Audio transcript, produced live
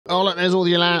Oh, look, there's all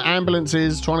the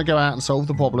ambulances trying to go out and solve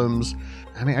the problems.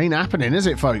 And it ain't happening, is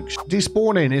it, folks?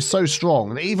 Despawning is so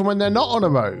strong that even when they're not on a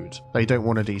road, they don't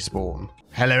want to despawn.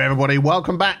 Hello, everybody.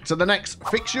 Welcome back to the next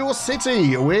Fix Your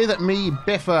City with me,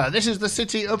 Biffa. This is the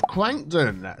city of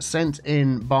Krankdon, sent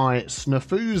in by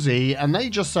Snafuzzi, and they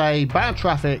just say, bad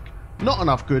traffic, not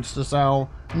enough goods to sell,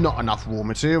 not enough raw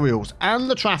materials,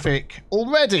 and the traffic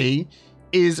already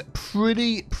is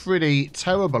pretty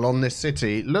terrible on this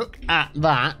city. Look at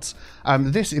that.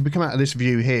 If we come out of this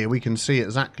view here, we can see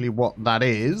exactly what that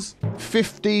is.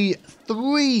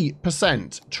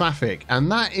 53% traffic,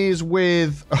 and that is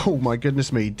with, oh my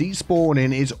goodness me,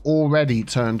 despawning is already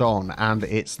turned on, and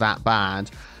it's that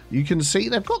bad. You can see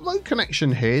they've got road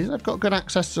connection here. They've got good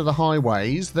access to the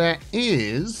highways. There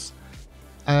is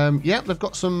yeah, they've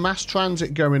got some mass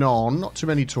transit going on. Not too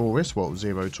many tourists. Well,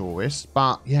 0 tourists.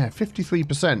 But, yeah,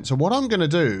 53%. So what I'm going to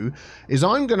do is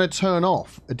I'm going to turn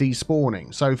off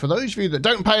despawning. So for those of you that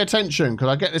don't pay attention, because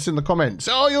I get this in the comments,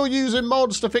 oh, you're using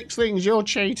mods to fix things. You're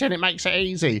cheating. It makes it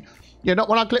easy. Yeah, not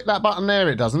when I click that button there,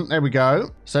 it doesn't. There we go.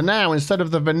 So now, instead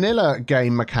of the vanilla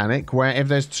game mechanic, where if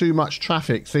there's too much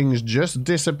traffic, things just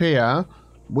disappear,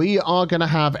 we are going to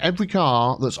have every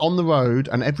car that's on the road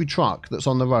and every truck that's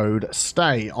on the road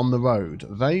stay on the road.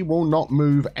 They will not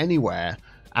move anywhere,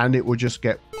 and it will just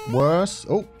get worse.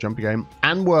 Oh, jumpy game.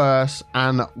 And worse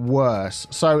and worse.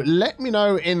 So let me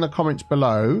know in the comments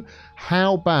below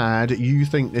how bad you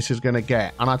think this is going to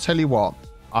get. And I tell you what,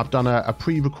 I've done a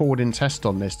pre-recording test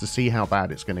on this to see how bad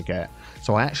it's going to get.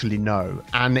 So I actually know.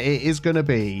 And it is going to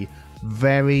be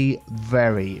very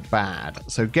bad.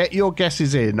 So get your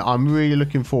guesses in. I'm really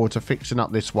looking forward to fixing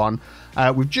up this one.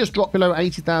 We've just dropped below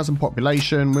 80,000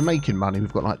 population. We're making money.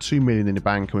 We've got like 2 million in the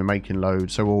bank and we're making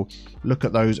loads. So we'll look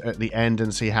at those at the end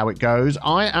and see how it goes.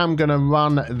 I am going to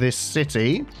run this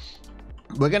city.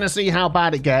 We're going to see how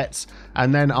bad it gets,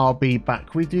 and then I'll be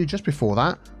back with you. Just before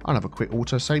that, I'll have a quick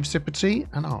autosave sip of tea,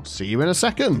 and I'll see you in a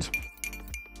second.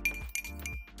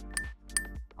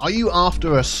 Are you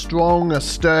after a strong,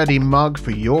 sturdy mug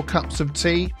for your cups of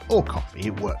tea or coffee?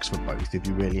 It works for both if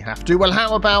you really have to. Well,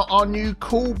 how about our new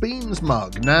Cool Beans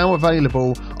mug, now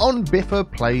available on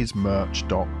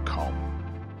biffaplaysmerch.com.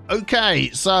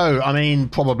 Okay, so, I mean,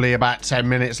 probably about 10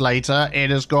 minutes later, it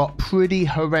has got pretty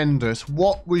horrendous.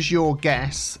 What was your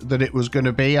guess that it was going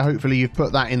to be? Hopefully you've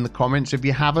put that in the comments. If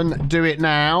you haven't, do it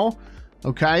now.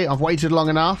 Okay, I've waited long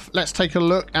enough. Let's take a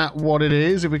look at what it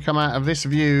is. If we come out of this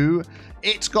view,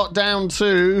 it's got down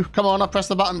to, come on, I pressed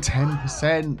the button,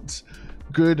 10%.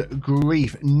 Good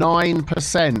grief,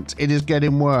 9%. It is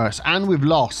getting worse. And we've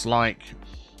lost, like,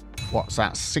 what's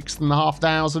that,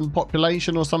 6,500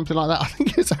 population or something like that? I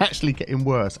think it's actually getting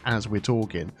worse as we're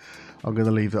talking. I'm going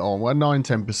to leave it on. Well,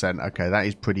 9-10%. Okay, that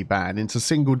is pretty bad. Into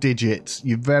single digits,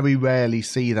 you very rarely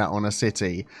see that on a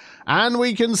city. And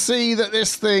we can see that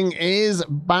this thing is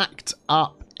backed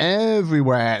up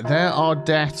everywhere. There are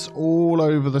deaths all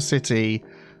over the city.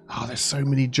 Oh, there's so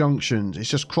many junctions. It's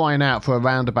just crying out for a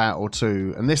roundabout or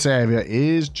two. And this area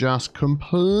is just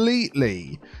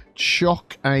completely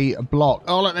chock-a-block.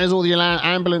 Oh, look, there's all the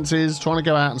ambulances trying to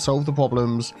go out and solve the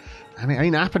problems. And it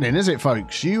ain't happening, is it,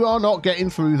 folks? You are not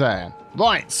getting through there.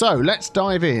 Right, so let's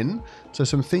dive in to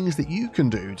some things that you can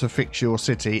do to fix your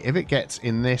city if it gets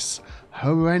in this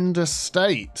horrendous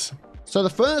state. So the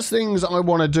first things I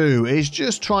want to do is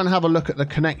just try and have a look at the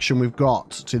connection we've got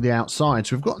to the outside.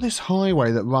 So we've got this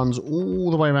highway that runs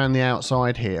all the way around the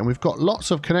outside here, and we've got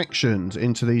lots of connections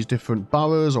into these different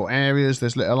boroughs or areas.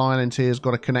 This little island here's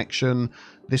got a connection.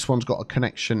 This one's got a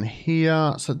connection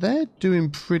here. So they're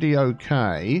doing pretty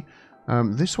okay.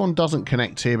 This one doesn't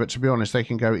connect here, but to be honest, they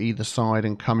can go either side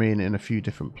and come in a few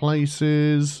different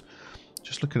places.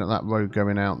 Just looking at that road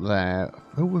going out there.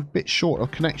 Oh, we're a bit short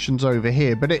of connections over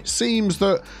here, but it seems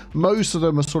that most of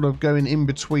them are sort of going in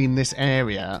between this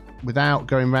area without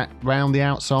going round the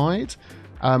outside.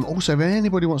 Also, if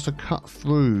anybody wants to cut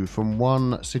through from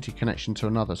one city connection to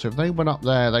another, so if they went up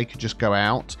there, they could just go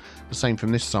out. The same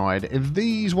from this side. If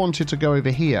these wanted to go over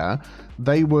here,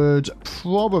 they would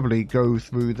probably go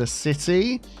through the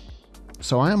city.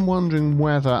 So I am wondering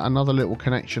whether another little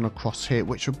connection across here,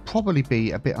 which would probably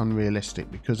be a bit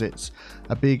unrealistic because it's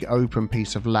a big open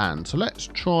piece of land. So let's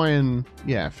try and,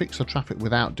 yeah, fix the traffic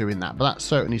without doing that. But that's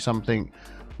certainly something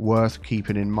worth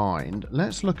keeping in mind.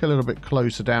 Let's look a little bit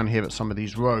closer down here at some of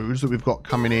these roads that we've got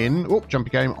coming in. Oh, jumpy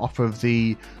game, off of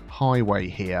the highway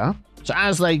here. So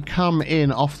as they come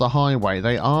in off the highway,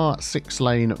 they are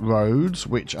 6-lane roads,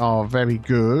 which are very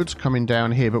good coming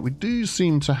down here. But we do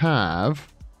seem to have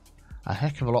a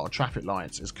heck of a lot of traffic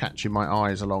lights is catching my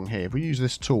eyes along here. If we use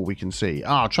this tool, we can see,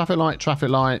 traffic light, traffic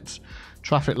light,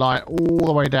 traffic light all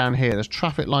the way down here. There's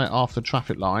traffic light after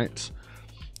traffic light.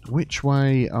 Which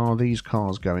way are these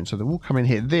cars going? So they're all coming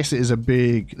here. This is a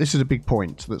big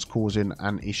point that's causing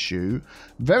an issue.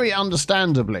 Very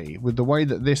understandably, with the way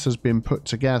that this has been put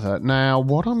together. Now,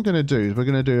 what I'm going to do is we're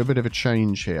going to do a bit of a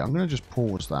change here. I'm going to just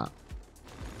pause that.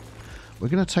 We're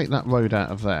going to take that road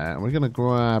out of there. And we're going to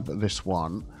grab this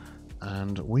one.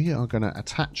 And we are going to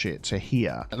attach it to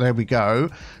here. There we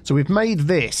go. So we've made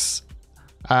this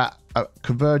a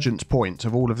convergence point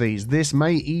of all of these. This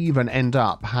may even end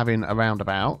up having a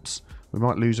roundabout. We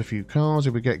might lose a few cars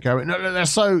if we get going. No, they're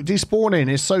so...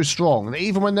 Despawning is so strong that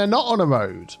even when they're not on a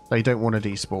road, they don't want to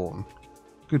despawn.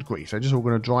 Good grief. They're just all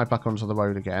going to drive back onto the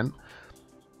road again.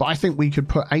 But I think we could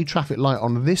put a traffic light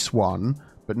on this one,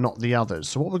 but not the others.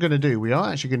 So what we're going to do, we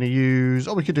are actually going to use...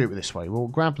 we could do it this way. We'll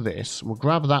grab this. We'll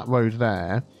grab that road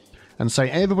there and say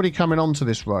everybody coming onto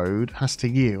this road has to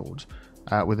yield.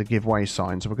 With a giveaway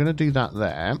sign. So we're going to do that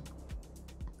there.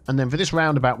 And then for this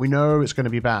roundabout, we know it's going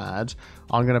to be bad.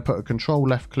 I'm going to put a control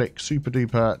left click super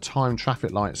duper time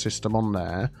traffic light system on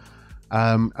there.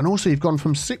 And also you've gone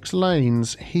from 6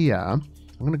 lanes here.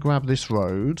 I'm going to grab this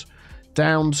road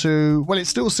down to, well, it's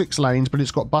still 6 lanes, but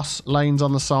it's got bus lanes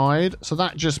on the side. So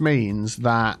that just means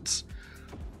that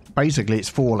basically it's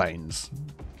 4 lanes.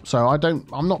 So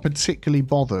I'm not particularly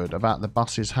bothered about the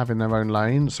buses having their own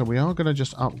lane. So we are going to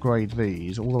just upgrade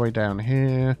these all the way down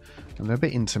here. And they're a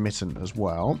bit intermittent as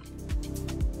well.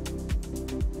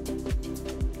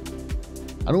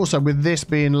 And also with this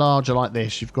being larger like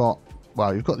this, you've got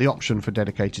the option for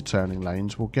dedicated turning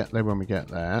lanes. We'll get there when we get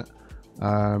there.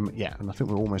 Yeah, and I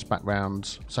think we're almost back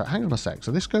round. So hang on a sec.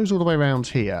 So this goes all the way around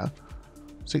here.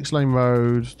 6-lane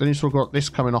road. Then you've still got this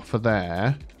coming off of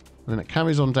there. And then it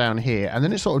carries on down here. And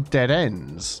then it sort of dead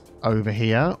ends over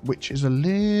here, which is a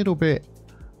little bit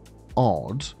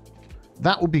odd.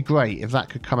 That would be great if that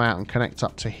could come out and connect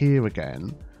up to here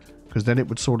again. Because then it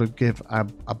would sort of give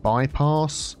a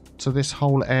bypass to this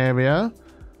whole area.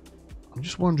 I'm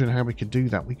just wondering how we could do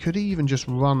that. We could even just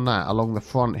run that along the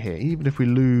front here, even if we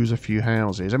lose a few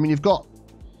houses. I mean, you've got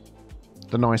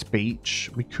the nice beach.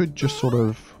 We could just sort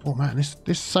of... Oh, man,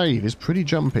 this save is pretty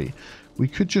jumpy. We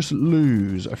could just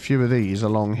lose a few of these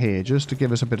along here just to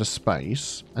give us a bit of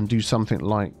space and do something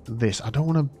like this. I don't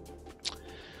want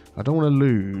to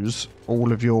lose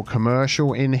all of your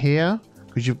commercial in here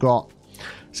because you've got...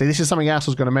 See, this is something else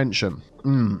I was going to mention.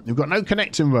 You've got no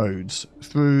connecting roads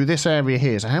through this area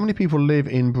here. So how many people live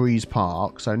in Breeze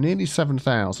Park? So nearly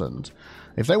 7,000.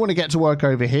 If they want to get to work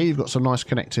over here, you've got some nice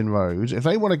connecting roads. If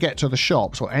they want to get to the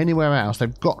shops or anywhere else,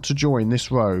 they've got to join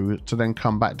this road to then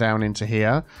come back down into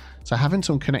here. So having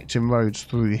some connecting roads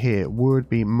through here would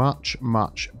be much,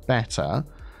 much better.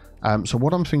 So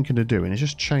what I'm thinking of doing is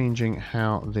just changing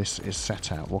how this is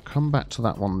set out. We'll come back to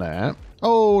that one there.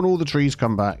 Oh, and all the trees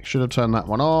come back. Should have turned that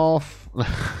one off.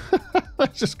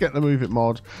 Let's just get the Move It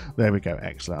mod. There we go.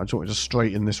 Excellent. I just wanted to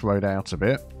straighten this road out a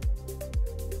bit.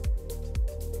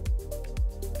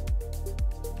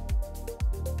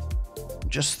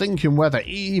 Just thinking whether,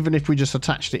 even if we just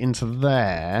attached it into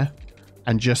there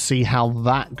and just see how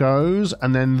that goes,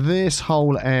 and then this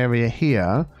whole area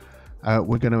here,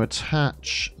 we're going to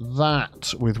attach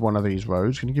that with one of these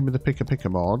roads. Can you give me the picker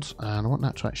mod? And I want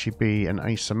that to actually be an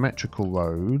asymmetrical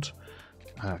road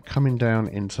coming down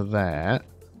into there.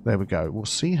 There we go. We'll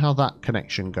see how that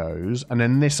connection goes. And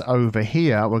then this over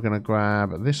here, we're going to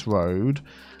grab this road,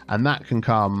 and that can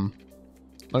come...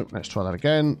 Oh, let's try that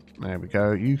again. There we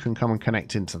go. You can come and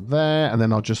connect into there, and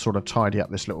then I'll just sort of tidy up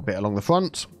this little bit along the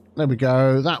front. There we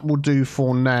go. That will do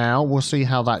for now. We'll see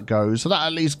how that goes. So that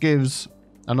at least gives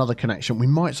another connection. We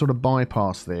might sort of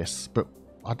bypass this, but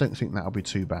I don't think that'll be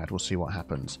too bad. We'll see what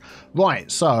happens.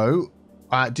 Right, so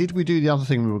did we do the other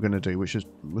thing we were going to do, which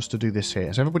was to do this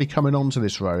here? So everybody coming onto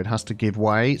this road has to give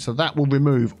way. So that will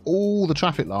remove all the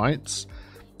traffic lights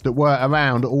that were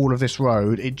around all of this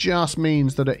road. It just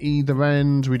means that at either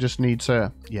end we just need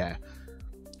to, yeah,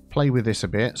 play with this a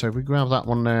bit. So if we grab that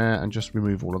one there and just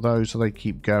remove all of those so they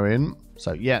keep going.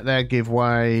 So yeah, their give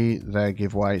way, their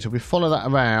give way. So if we follow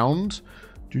that around,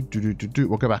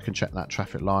 we'll go back and check that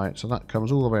traffic light. So that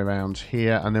comes all the way around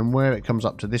here, and then where it comes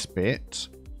up to this bit,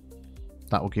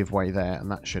 that will give way there,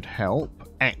 and that should help.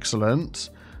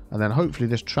 Excellent. And then hopefully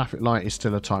this traffic light is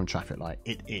still a time traffic light.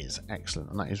 It is.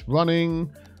 Excellent. And that is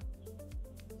running.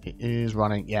 It is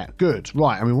running. Yeah, good.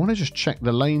 Right, and we want to just check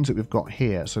the lanes that we've got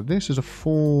here. So this is a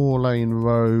 4-lane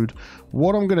road.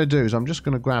 What I'm going to do is I'm just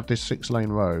going to grab this 6-lane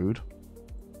road,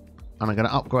 and I'm going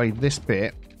to upgrade this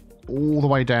bit all the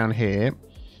way down here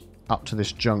up to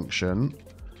this junction.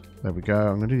 There we go.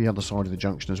 I'm going to do the other side of the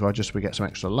junction as well, just so we get some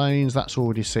extra lanes. That's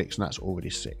already 6, and that's already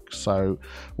 6. So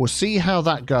we'll see how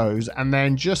that goes. And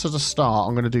then just as a start,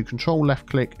 I'm going to do control left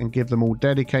click and give them all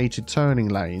dedicated turning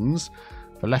lanes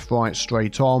for left, right,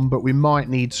 straight on. But we might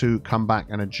need to come back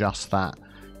and adjust that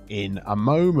in a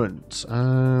moment.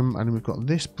 And then we've got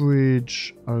this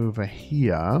bridge over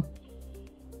here,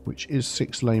 which is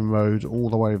 6-lane road all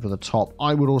the way over the top.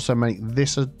 I would also make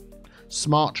this a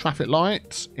smart traffic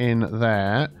light in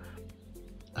there.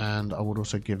 And I would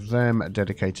also give them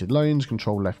dedicated lanes,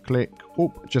 control left click,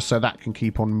 just so that can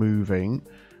keep on moving.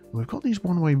 We've got these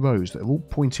one-way roads that are all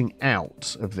pointing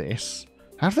out of this.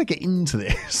 How do they get into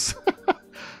this?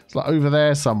 It's like over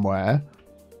there somewhere.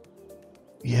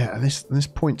 Yeah, this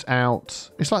points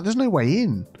out. It's like there's no way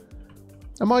in.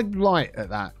 Am I right at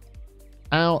that?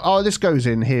 Oh, this goes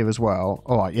in here as well.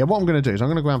 All right, yeah, what I'm going to do is I'm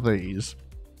going to grab these.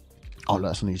 Oh,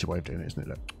 that's an easy way of doing it, isn't it?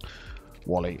 Look.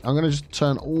 Wally. I'm going to just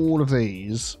turn all of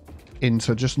these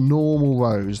into just normal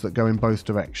rows that go in both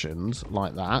directions,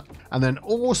 like that. And then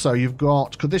also you've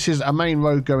got, because this is a main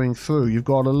road going through, you've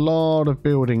got a lot of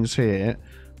buildings here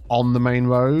on the main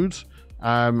road.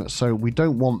 So we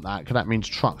don't want that, because that means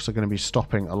trucks are going to be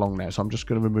stopping along there. So I'm just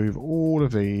going to remove all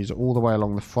of these all the way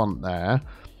along the front there.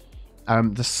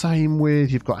 The same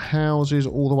with, you've got houses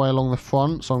all the way along the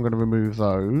front, so I'm going to remove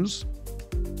those.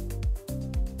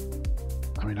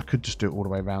 I mean, I could just do it all the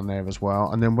way around there as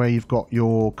well. And then where you've got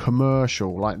your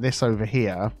commercial, like this over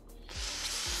here,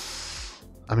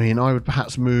 I mean, I would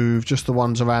perhaps move just the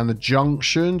ones around the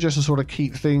junction, just to sort of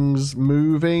keep things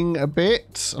moving a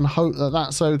bit and hope that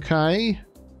that's okay.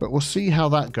 But we'll see how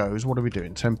that goes. What are we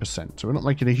doing? 10%. So we're not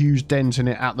making a huge dent in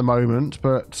it at the moment,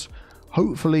 but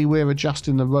hopefully we're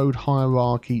adjusting the road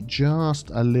hierarchy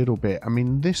just a little bit. I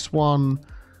mean, this one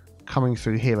coming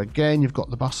through here, again, you've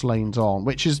got the bus lanes on,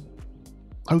 which is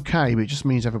okay, but it just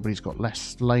means everybody's got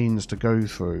less lanes to go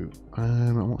through.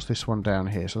 And what's this one down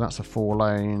here? So that's a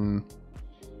 4-lane.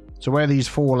 So where these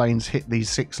 4 lanes hit these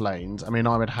 6 lanes, I mean,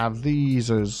 I would have these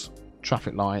as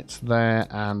traffic lights there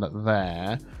and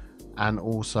there, and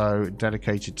also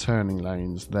dedicated turning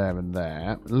lanes there and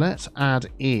there. Let's add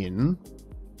in,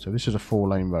 so this is a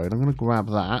 4-lane road. I'm going to grab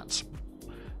that.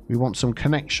 We want some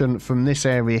connection from this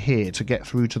area here to get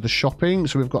through to the shopping.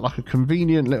 So we've got like a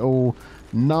convenient little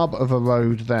nub of a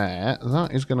road there. That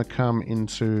is going to come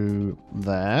into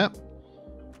there.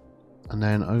 And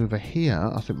then over here,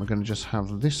 I think we're going to just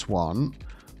have this one.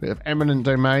 Bit of eminent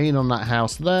domain on that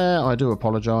house there. I do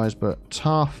apologise, but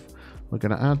tough. We're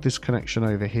going to add this connection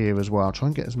over here as well. Try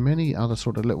and get as many other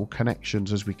sort of little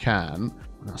connections as we can.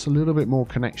 That's a little bit more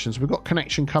connections. We've got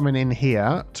connection coming in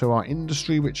here to our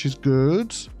industry, which is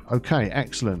good. Okay,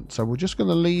 excellent. So we're just going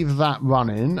to leave that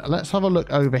running. Let's have a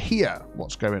look over here,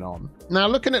 what's going on. Now,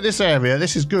 looking at this area,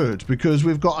 this is good because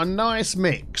we've got a nice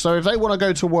mix. So if they want to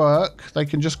go to work, they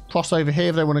can just cross over here.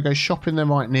 If they want to go shopping, they're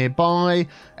right nearby.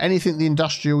 Anything the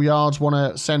industrial yards want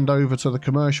to send over to the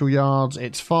commercial yards,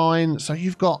 it's fine. So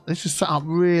you've got, this is set up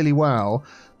really well.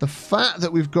 The fact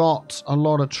that we've got a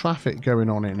lot of traffic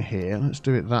going on in here, let's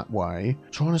do it that way.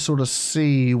 Trying to sort of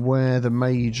see where the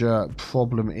major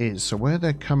problem is. So where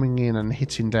they're coming in and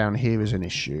hitting down here is an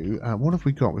issue. What have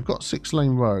we got? We've got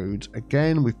 6-lane roads.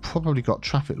 Again, we've probably got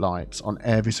traffic lights on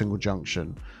every single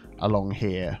junction along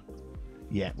here.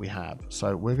 Yeah, we have.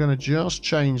 So we're going to just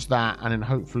change that and then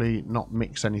hopefully not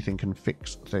mix anything and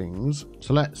fix things.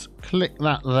 So let's click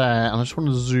that there. And I just want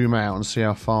to zoom out and see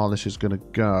how far this is going to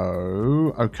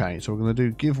go. Okay, so we're going to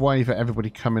do give way for everybody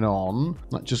coming on.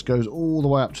 That just goes all the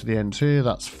way up to the end here.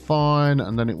 That's fine.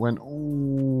 And then it went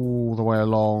all the way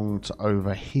along to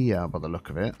over here by the look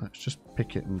of it. Let's just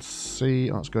pick it and see.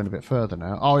 Oh, it's going a bit further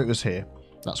now. Oh, it was here.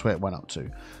 That's where it went up to.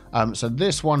 So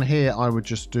this one here, I would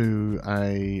just do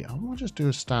a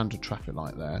standard traffic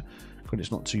light there, because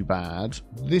it's not too bad.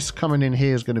 This coming in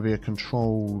here is going to be a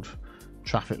controlled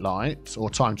traffic light, or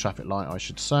time traffic light, I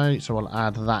should say. So I'll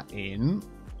add that in.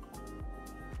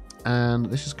 And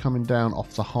this is coming down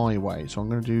off the highway, so I'm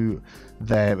going to do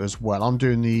there as well. I'm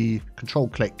doing the control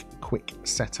click quick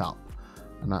setup,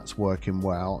 and that's working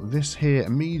well. This here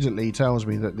immediately tells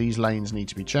me that these lanes need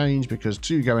to be changed because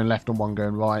 2 going left and 1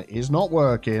 going right is not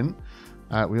working.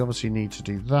 We obviously need to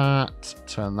do that,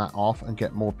 turn that off and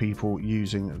get more people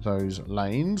using those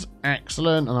lanes.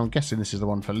 Excellent. And I'm guessing this is the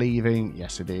one for leaving.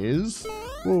 Yes, it is.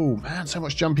 Oh man, so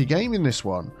much jumpy game in this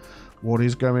one. What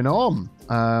is going on?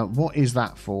 What is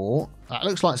that for? That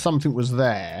looks like something was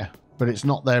there, but it's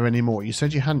not there anymore. You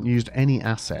said you hadn't used any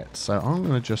assets, so I'm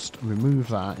going to just remove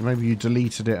that. Maybe you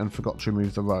deleted it and forgot to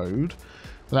remove the road.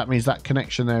 But that means that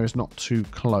connection there is not too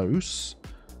close.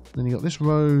 Then you got this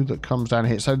road that comes down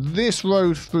here. So this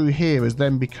road through here has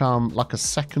then become like a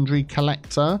secondary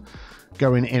collector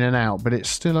going in and out, but it's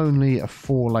still only a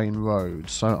 4-lane road.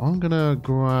 So I'm going to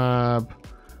grab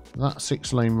that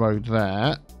 6-lane road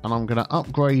there, and I'm going to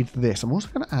upgrade this. I'm also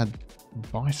going to add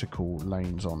bicycle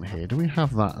lanes on here. Do we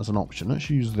have that as an option? Let's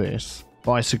use this.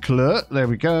 Bicycle, there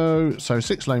we go. So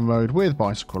 6-lane road with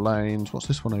bicycle lanes. What's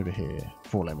this one over here?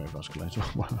 4-lane road, bicycle lanes.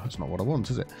 Well, that's not what I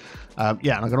want, is it?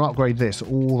 Yeah, and I'm going to upgrade this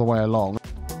all the way along.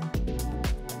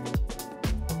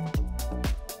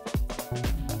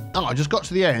 Oh, I just got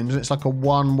to the end and it's like a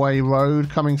one-way road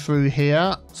coming through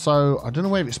here. So I don't know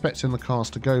where I'm expecting the cars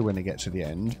to go when they get to the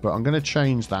end, but I'm going to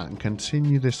change that and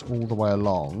continue this all the way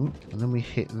along. And then we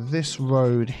hit this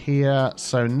road here.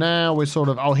 So now we're sort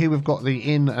of, oh, here we've got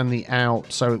the in and the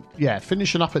out. So yeah,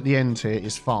 finishing up at the end here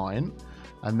is fine.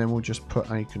 And then we'll just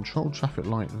put a controlled traffic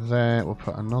light there. We'll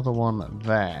put another one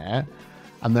there.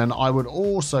 And then I would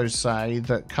also say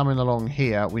that coming along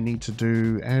here, we need to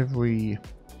do every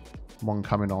one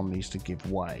coming on needs to give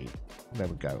way. There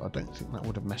we go. I don't think that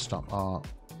would have messed up our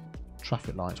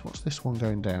traffic lights. What's this one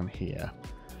going down here?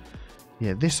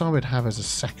 Yeah, this I would have as a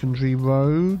secondary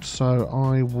road. So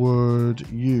I would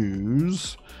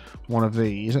use one of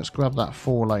these. Let's grab that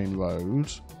 4-lane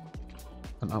road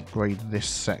and upgrade this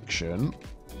section.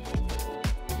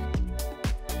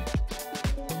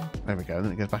 There we go.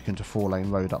 Then it goes back into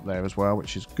 4-lane road up there as well,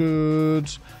 which is good.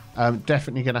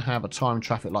 Definitely going to have a time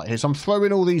traffic light here. So I'm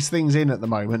throwing all these things in at the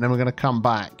moment. Then we're going to come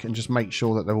back and just make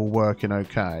sure that they're all working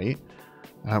okay.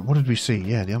 What did we see?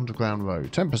 Yeah, the underground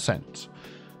road, 10%.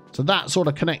 So that sort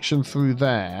of connection through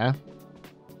there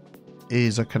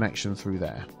is a connection through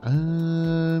there.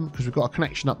 Because we've got a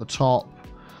connection up the top.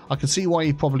 I can see why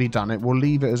you've probably done it. We'll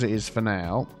leave it as it is for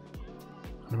now.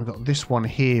 And we've got this one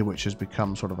here, which has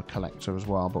become sort of a collector as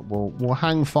well. But we'll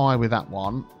hang fire with that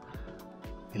one.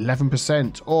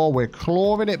 11%. Oh, we're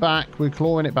clawing it back. We're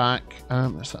clawing it back.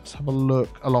 Let's have a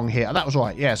look along here. That was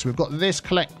right. Yeah, so we've got this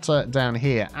collector down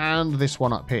here and this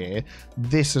one up here.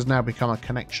 This has now become a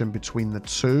connection between the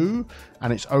two,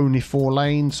 and it's only 4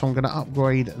 lanes. So I'm going to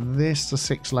upgrade this to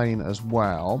 6-lane as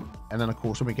well. And then, of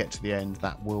course, when we get to the end,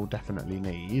 that will definitely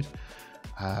need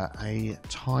a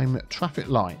time traffic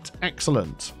light.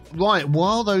 Excellent. Right,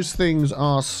 while those things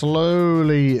are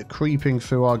slowly creeping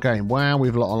through our game, wow,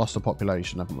 we've lost a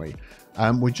population, haven't we?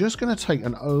 We're just going to take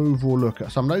an overall look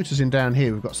at, so I'm noticing down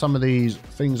here we've got some of these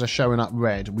things are showing up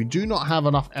red. We do not have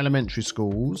enough elementary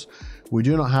schools. We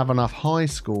do not have enough high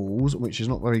schools, which is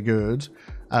not very good.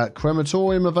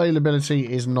 Crematorium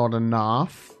availability is not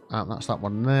enough. That's that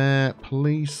one there.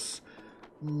 Police.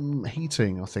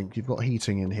 Heating, I think you've got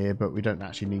heating in here, but we don't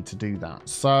actually need to do that.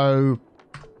 So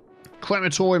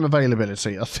crematorium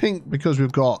availability, I think because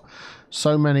we've got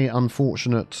so many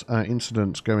unfortunate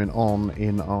incidents going on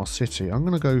in our city, I'm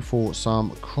going to go for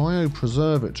some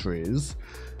cryopreservatories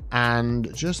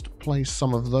and just place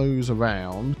some of those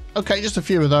around. Okay, just a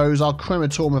few of those. Our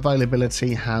crematorium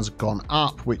availability has gone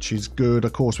up, which is good.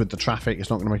 Of course, with the traffic, it's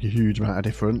not going to make a huge amount of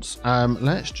difference.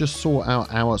 Let's just sort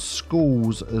out our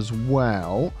schools as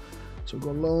well. So we've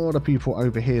got a lot of people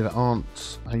over here that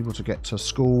aren't able to get to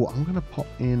school. I'm going to pop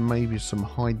in maybe some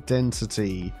high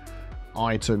density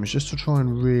items just to try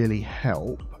and really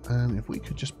help. If we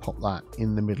could just pop that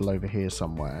in the middle over here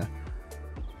somewhere.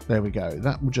 There we go.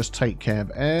 That will just take care of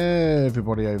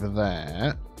everybody over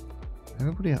there.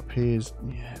 Everybody up here is,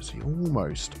 yeah, see,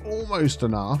 almost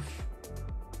enough.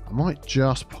 I might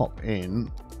just pop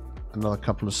in another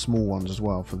couple of small ones as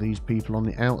well for these people on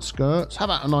the outskirts. How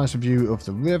about a nice view of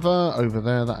the river over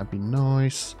there? That'd be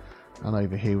nice. And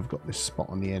over here, we've got this spot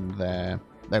on the end there.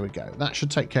 There we go. That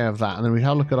should take care of that. And then we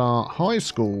have a look at our high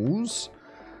schools.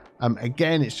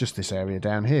 Again, it's just this area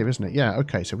down here, isn't it? Yeah,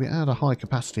 okay, so we add a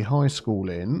high-capacity high school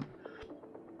in.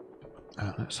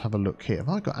 Let's have a look here. Have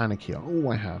I got anarchy on? Oh,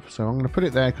 I have. So I'm going to put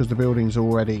it there because the building's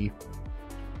already...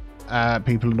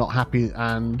 people are not happy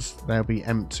and they'll be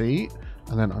empty.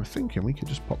 And then I'm thinking we could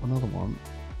just pop another one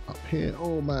up here.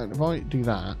 Oh, man, if I do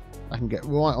that, I can get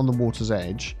right on the water's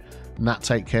edge. And that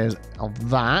takes care of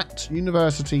that.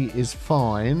 University is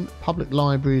fine. Public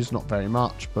libraries, not very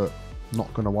much, but...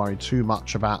 not going to worry too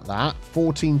much about that.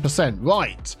 14%.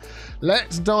 Right.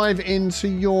 Let's dive into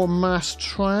your mass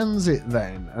transit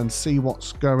then and see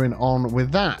what's going on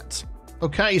with that.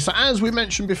 Okay, so as we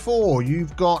mentioned before,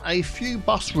 you've got a few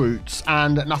bus routes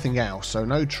and nothing else. So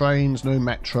no trains, no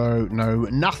metro, no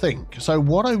nothing. So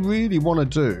what I really want to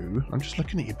do, I'm just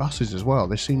looking at your buses as well.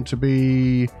 There seem to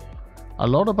be a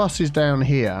lot of buses down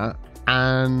here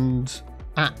and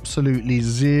absolutely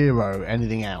zero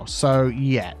anything else. So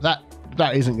yeah,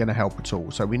 that isn't going to help at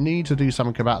all. So we need to do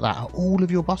something about that. All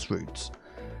of your bus routes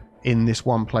in this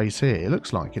one place here. It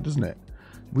looks like it, doesn't it?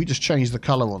 We just change the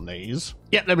colour on these.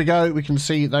 Yep, there we go. We can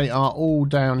see they are all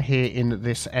down here in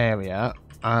this area,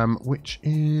 which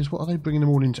is... What are they bringing them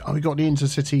all into? Oh, we got the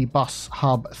intercity bus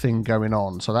hub thing going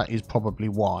on, so that is probably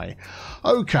why.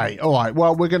 Okay, all right.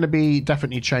 Well, we're going to be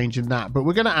definitely changing that, but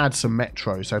we're going to add some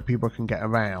metro so people can get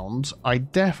around. I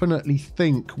definitely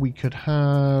think we could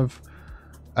have...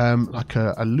 like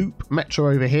a loop metro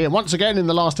over here. Once again, in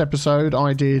the last episode,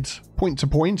 I did point to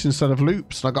point instead of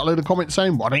loops. And I got a load of comments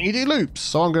saying, why don't you do loops?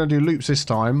 So I'm going to do loops this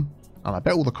time. And I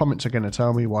bet all the comments are going to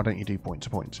tell me, why don't you do point to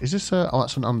point? Is this a... Oh,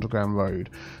 that's an underground road.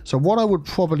 So what I would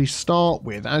probably start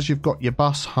with, as you've got your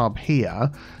bus hub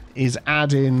here, is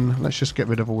add in... Let's just get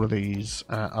rid of all of these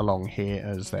along here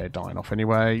as they're dying off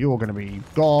anyway. You're going to be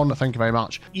gone. Thank you very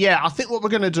much. Yeah, I think what we're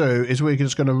going to do is we're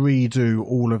just going to redo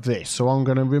all of this. So I'm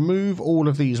going to remove all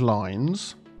of these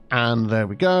lines. And there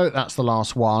we go. That's the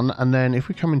last one. And then if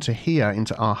we come into here,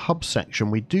 into our hub section,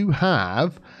 we do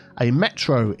have a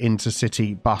metro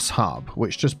intercity bus hub,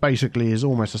 which just basically is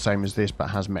almost the same as this, but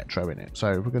has metro in it.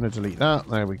 So we're going to delete that.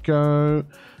 There we go.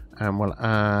 And we'll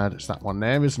add, it's that one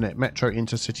there, isn't it? Metro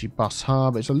Intercity Bus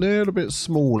Hub. It's a little bit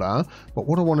smaller, but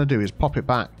what I want to do is pop it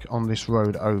back on this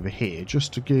road over here,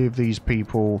 just to give these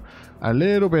people a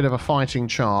little bit of a fighting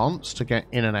chance to get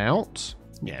in and out.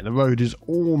 Yeah, the road is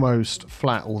almost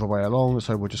flat all the way along,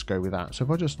 so we'll just go with that. So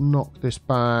if I just knock this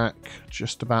back,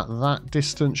 just about that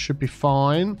distance should be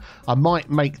fine. I might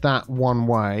make that one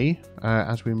way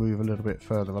as we move a little bit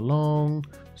further along.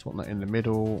 Just want that in the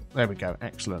middle. There we go.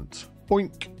 Excellent.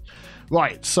 Boink.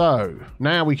 Right, so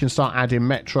now we can start adding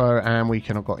metro, and we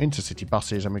can have got intercity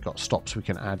buses, and we've got stops we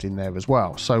can add in there as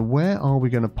well. So where are we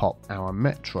going to pop our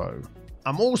metro?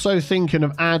 I'm also thinking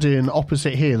of adding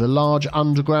opposite here the large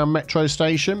underground metro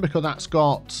station, because that's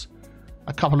got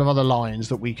a couple of other lines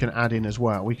that we can add in as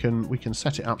well. We can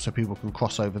set it up so people can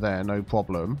cross over there, no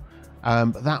problem.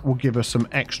 But that will give us some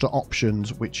extra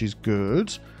options, which is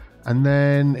good. And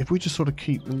then if we just sort of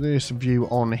keep this view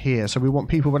on here, so we want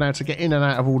people being able to get in and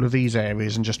out of all of these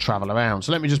areas and just travel around.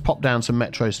 So let me just pop down some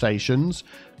metro stations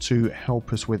to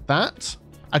help us with that.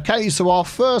 Okay, so our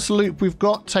first loop we've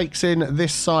got takes in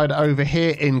this side over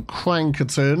here in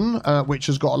Krankdon, which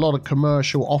has got a lot of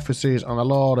commercial offices and a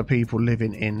lot of people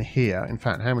living in here. In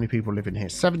fact, how many people live in here?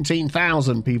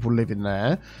 17,000 people live in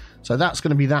there. So that's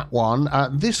going to be that one.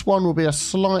 This one will be a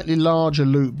slightly larger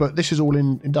loop, but this is all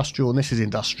in industrial and this is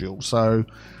industrial. So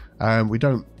we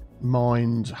don't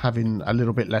mind having a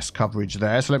little bit less coverage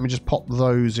there. So let me just pop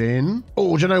those in.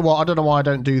 Oh, do you know what? I don't know why I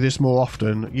don't do this more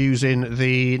often. Using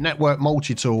the network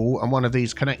multi-tool and one of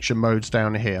these connection modes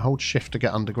down here. Hold shift to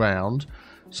get underground.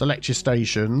 Select your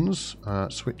stations.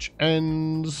 Switch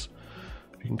ends.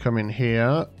 You can come in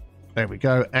here. There we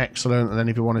go. Excellent. And then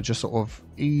if you want to just sort of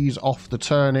ease off the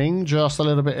turning just a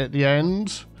little bit at the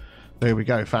end. There we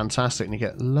go. Fantastic. And you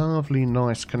get lovely,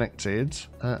 nice connected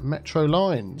metro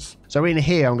lines. So in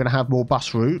here, I'm going to have more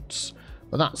bus routes.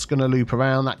 But that's going to loop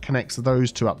around. That connects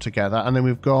those two up together. And then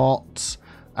we've got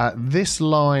this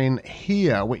line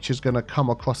here, which is going to come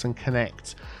across and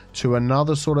connect to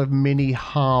another sort of mini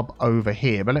hub over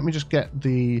here. But let me just get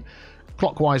the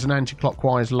clockwise and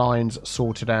anti-clockwise lines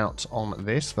sorted out on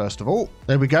this first of all.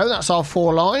 There we go. That's our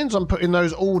 4 lines. I'm putting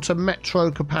those all to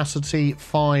metro capacity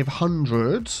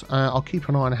 500. I'll keep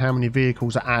an eye on how many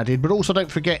vehicles are added, but also don't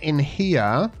forget in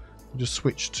here, just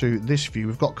switch to this view.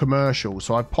 We've got commercial.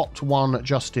 So I popped one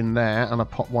just in there and I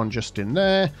popped one just in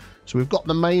there. So we've got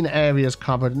the main areas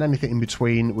covered, and anything in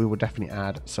between, we will definitely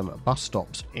add some bus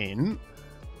stops in.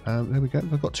 There we go.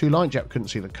 We've got 2 lines. Yep, couldn't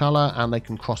see the colour, and they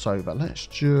can cross over. Let's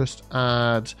just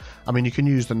add... I mean, you can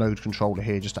use the node controller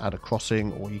here just to add a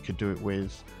crossing, or you could do it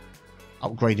with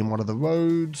upgrading one of the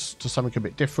roads to something a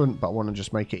bit different, but I want to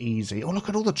just make it easy. Oh, look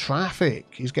at all the traffic.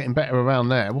 He's getting better around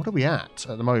there. What are we at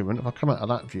the moment? If I come out of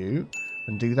that view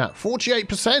and do that,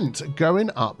 48%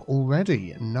 going up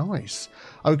already. Nice.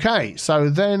 Okay, so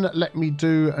then let me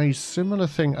do a similar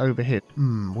thing over here.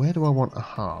 Where do I want a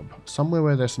hub? Somewhere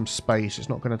where there's some space. It's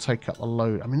not going to take up a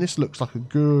load. I mean, this looks like a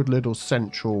good little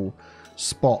central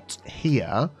spot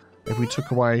here. If we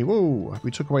took away, whoa, if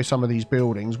we took away some of these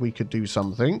buildings, we could do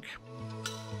something.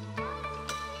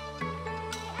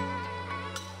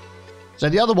 So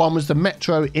the other one was the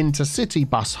Metro Intercity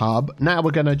Bus Hub. Now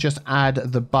we're going to just add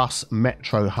the Bus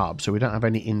Metro Hub. So we don't have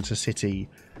any Intercity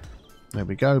There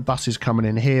we go, buses coming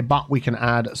in here, but we can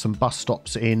add some bus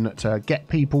stops in to get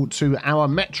people to our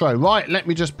metro. Right, let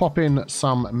me just pop in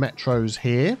some metros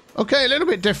here. Okay, a little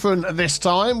bit different this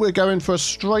time. We're going for a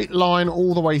straight line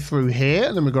all the way through here,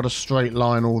 and then we've got a straight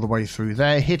line all the way through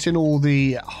there, hitting all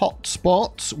the hot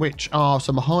spots, which are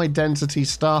some high density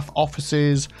stuff,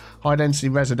 offices, high density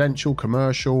residential,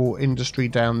 commercial, industry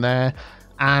down there.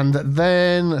 And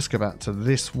then let's go back to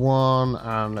this one,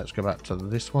 and let's go back to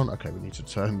this one. Okay, we need to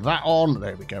turn that on.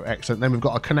 There we go, excellent. Then we've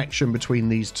got a connection between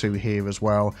these two here as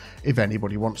well, if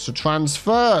anybody wants to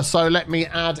transfer. So let me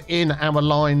add in our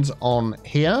lines on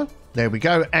here. There we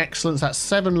go, excellent. That's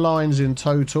 7 lines in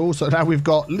total. So now we've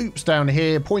got loops down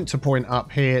here, point to point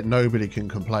up here. Nobody can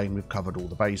complain, we've covered all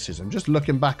the bases. I'm just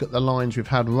looking back at the lines we've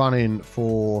had running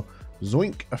for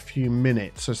zoink a few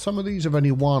minutes. So some of these have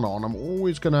only 1 on. I'm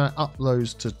always going to up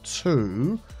those to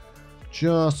 2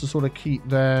 just to sort of keep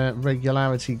their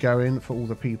regularity going for all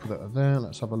the people that are there.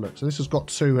 Let's have a look. So this has got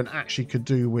 2 and actually could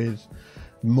do with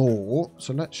more.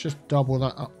 So let's just double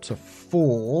that up to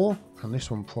 4. And this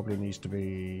one probably needs to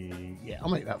be, yeah, I'll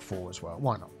make that 4 as well.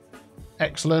 Why not?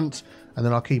 Excellent. And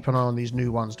then I'll keep an eye on these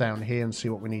new ones down here and see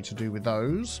what we need to do with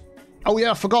those. Oh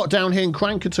yeah, I forgot down here in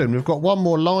Krankdon, we've got one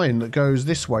more line that goes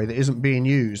this way that isn't being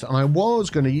used. And I was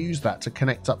going to use that to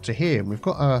connect up to here. And we've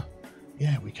got a,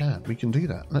 yeah, we can do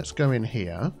that. Let's go in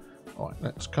here. All right,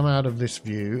 let's come out of this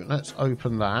view. Let's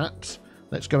open that.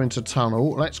 Let's go into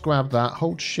tunnel. Let's grab that,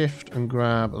 hold shift and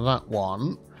grab that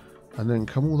one. And then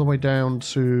come all the way down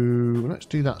to, let's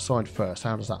do that side first.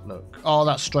 How does that look? Oh,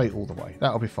 that's straight all the way.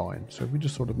 That'll be fine. So if we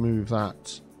just sort of move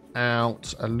that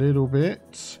out a little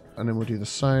bit. And then we'll do the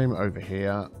same over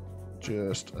here.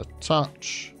 Just a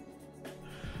touch.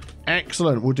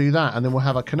 Excellent. We'll do that. And then we'll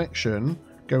have a connection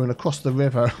going across the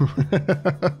river.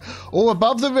 Or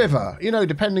above the river. You know,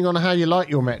 depending on how you like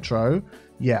your metro.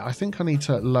 Yeah, I think I need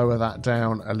to lower that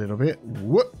down a little bit.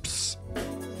 Whoops.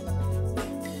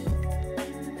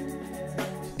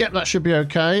 Yep, that should be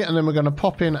okay. And then we're going to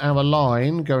pop in our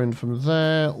line going from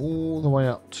there all the way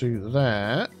up to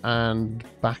there and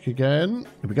back again.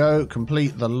 Here we go.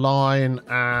 Complete the line.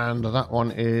 And that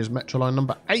one is metro line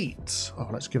number 8. Oh,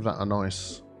 let's give that a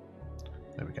nice,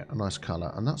 there we go, a nice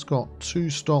colour. And that's got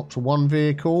 2 stops, 1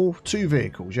 vehicle, 2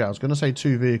 vehicles. Yeah, I was going to say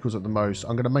 2 vehicles at the most.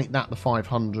 I'm going to make that the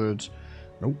 500.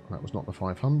 Nope, that was not the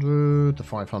 500. The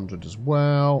 500 as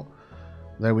well.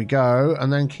 There we go.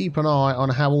 And then keep an eye on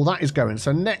how all that is going.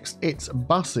 So next it's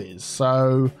buses.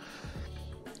 So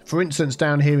for instance,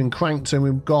 down here in Krankdon,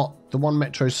 we've got the one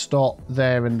metro stop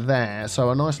there and there. So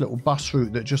a nice little bus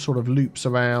route that just sort of loops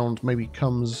around, maybe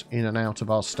comes in and out of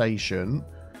our station.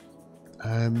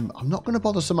 I'm not going to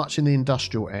bother so much in the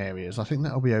industrial areas. I think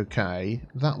that'll be okay.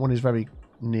 That one is very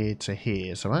near to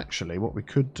here. So actually what we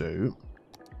could do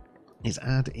is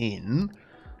add in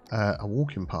a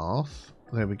walking path.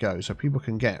 There we go. So people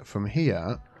can get from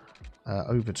here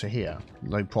over to here.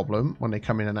 No problem when they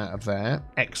come in and out of there.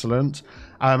 Excellent.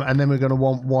 And then we're going to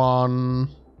want one.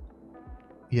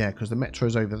 Yeah, because the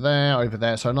metro's over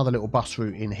there. So another little bus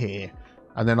route in here.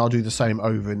 And then I'll do the same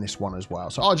over in this one as well.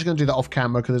 So I'm just going to do that off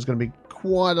camera because there's going to be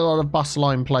quite a lot of bus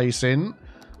line placing.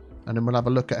 And then we'll have a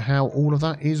look at how all of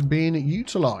that is being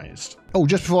utilised. Oh,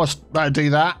 just before I do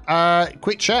that,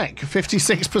 quick check.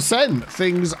 56%.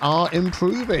 Things are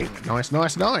improving. Nice,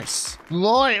 nice, nice.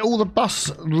 Right, all the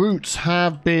bus routes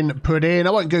have been put in.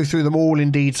 I won't go through them all in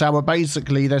detail, but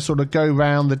basically they sort of go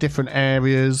around the different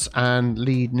areas and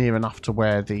lead near enough to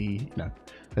where the, you know,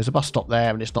 there's a bus stop there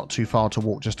and it's not too far to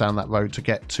walk just down that road to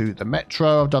get to the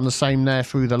metro. I've done the same there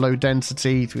through the low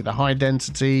density, through the high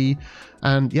density,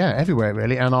 and yeah, everywhere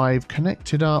really. And I've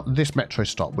connected up this metro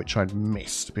stop, which I'd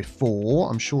missed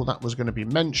before. I'm sure that was going to be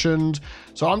mentioned.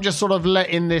 So I'm just sort of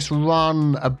letting this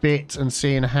run a bit and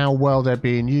seeing how well they're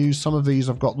being used. Some of these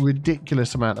I've got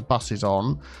ridiculous amount of buses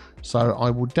on. So I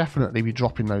will definitely be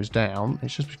dropping those down.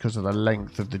 It's just because of the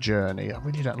length of the journey. I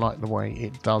really don't like the way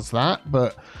it does that,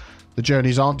 but the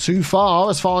journeys aren't too far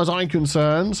as I'm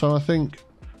concerned, so I think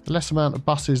the less amount of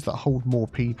buses that hold more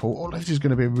people. Oh, this is going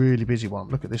to be a really busy one.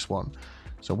 Look at this one.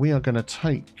 So we are going to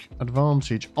take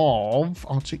advantage of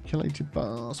articulated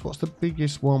bus. What's the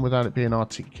biggest one without it being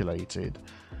articulated?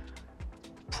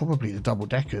 Probably the double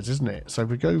deckers, isn't it? So if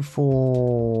we go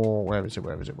for, where is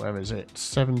it?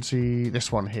 70,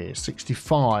 this one here,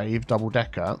 65 double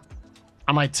decker.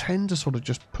 And I tend to sort of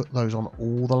just put those on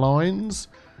all the lines,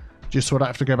 just so I don't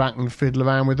have to go back and fiddle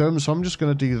around with them. So I'm just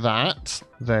going to do that.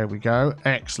 There we go.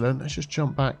 Excellent. Let's just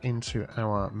jump back into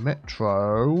our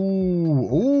metro.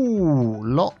 Ooh,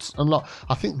 lots and lots.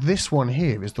 I think this one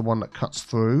here is the one that cuts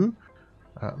through.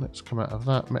 Let's come out of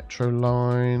that metro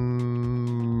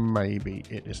line. Maybe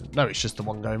it isn't. No, it's just the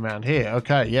one going around here.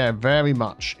 Okay, yeah, very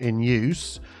much in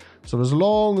use. So as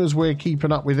long as we're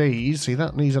keeping up with these, see,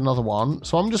 that needs another one.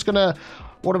 So I'm just going to,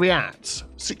 what are we at?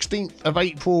 16th of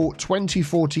April,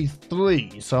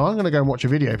 2043. So I'm going to go and watch a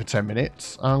video for 10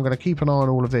 minutes. I'm going to keep an eye on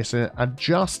all of this and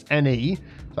adjust any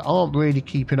that aren't really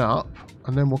keeping up.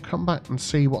 And then we'll come back and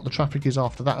see what the traffic is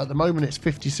after that. At the moment, it's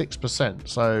 56%.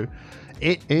 So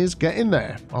it is getting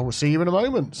there. I will see you in a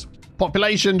moment.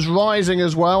 Population's rising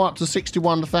as well, up to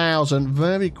 61,000.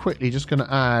 Very quickly, just going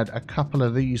to add a couple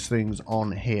of these things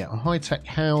on here. High-tech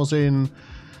housing.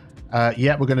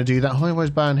 Yeah, we're going to do that. Highways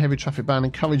ban, heavy traffic ban,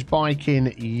 encourage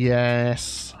biking.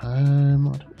 Yes. I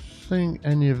don't think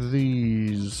any of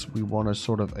these we want to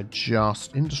sort of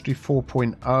adjust. Industry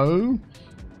 4.0.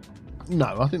 No,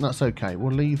 I think that's okay.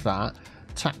 We'll leave that.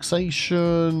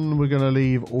 Taxation, we're going to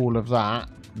leave all of that.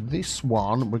 This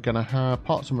one, we're going to have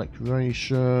parks and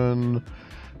recreation,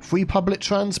 free public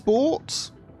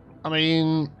transport. I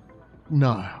mean, no,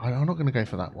 I'm not going to go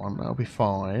for that one. That'll be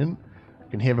fine. You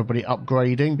can hear everybody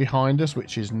upgrading behind us,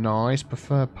 which is nice.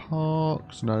 Prefer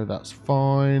parks. No, that's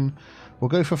fine. We'll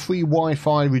go for free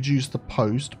Wi-Fi, reduce the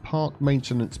post. Park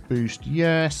maintenance boost,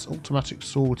 yes. Automatic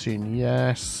sorting,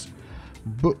 yes.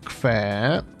 Book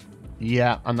fare,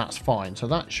 yeah, and that's fine. So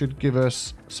that should give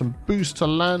us some boost to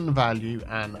land value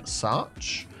and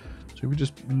such. So we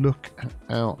just look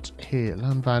out here.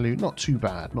 Land value, not too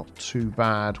bad. Not too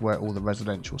bad where all the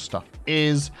residential stuff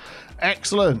is.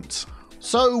 Excellent.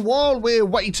 So while we're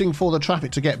waiting for the traffic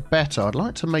to get better, I'd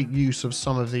like to make use of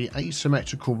some of the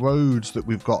asymmetrical roads that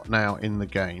we've got now in the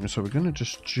game. So we're going to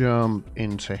just jump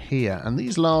into here. And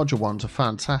these larger ones are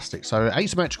fantastic. So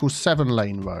asymmetrical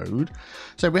 7-lane road.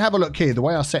 So if we have a look here, the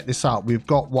way I set this up, we've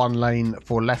got 1 lane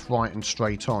for left, right and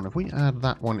straight on. If we add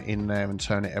that one in there and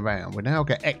turn it around, we now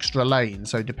get extra lanes.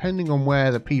 So depending on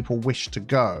where the people wish to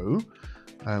go,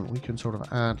 we can sort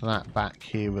of add that back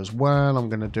here as well. I'm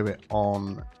going to do it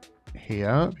on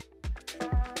here.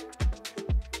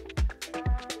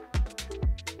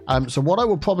 So what I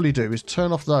will probably do is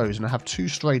turn off those and have 2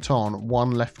 straight on,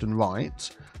 1 left and right.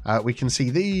 We can see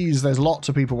these, there's lots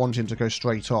of people wanting to go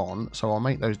straight on, so I'll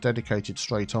make those dedicated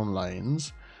straight on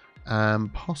lanes.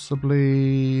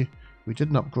 Possibly we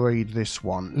didn't upgrade this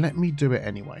one. Let me do it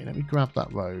anyway. Let me grab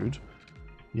that road.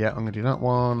 Yeah, I'm gonna do that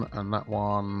one and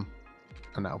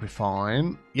that'll be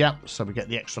fine. Yep, so we get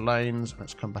the extra lanes.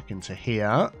 Let's come back into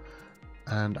here.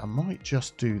 And I might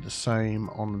just do the same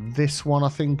on this one, I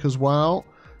think, as well.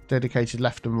 Dedicated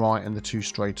left and right and the 2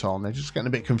 straight on. They're just getting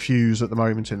a bit confused at the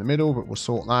moment in the middle, but we'll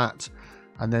sort that.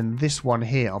 And then this one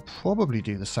here, I'll probably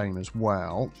do the same as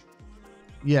well.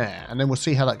 Yeah, and then we'll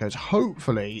see how that goes.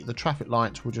 Hopefully, the traffic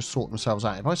lights will just sort themselves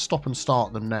out. If I stop and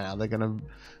start them now, they're going to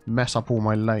mess up all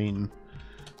my lanes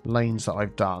that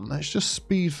I've done. Let's just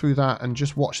speed through that and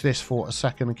just watch this for a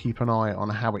second and keep an eye on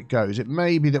how it goes. It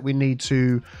may be that we need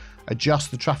to adjust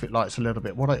the traffic lights a little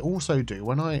bit. What I also do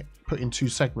when I put in 2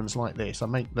 segments like this, I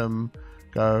make them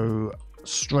go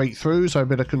straight through, so a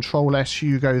bit of control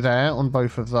SU go there on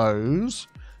both of those.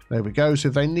 There we go. So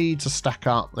if they need to stack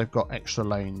up, they've got extra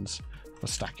lanes for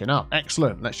stacking up.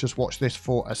 Excellent. Let's just watch this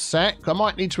for a sec. I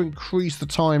might need to increase the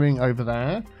timing over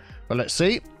there, but let's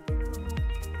see.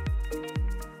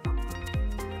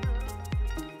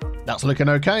 That's looking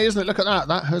okay, isn't it? Look at that.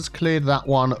 That has cleared that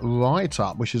one right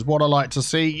up, which is what I like to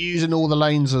see. Using all the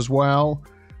lanes as well,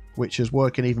 which is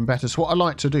working even better. So what I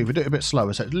like to do, we do it a bit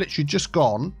slower. So it's literally just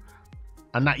gone.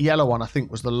 And that yellow one, I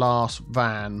think, was the last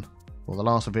van or the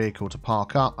last vehicle to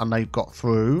park up. And they've got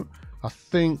through. I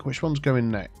think, which one's going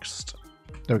next?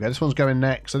 There we go. This one's going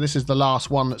next. So this is the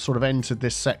last one that sort of entered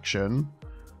this section.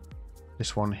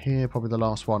 This one here, probably the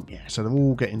last one. Yeah, so they're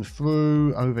all getting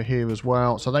through over here as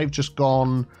well. So they've just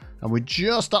gone. And we're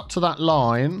just up to that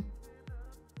line.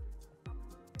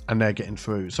 And they're getting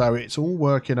through. So it's all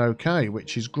working okay,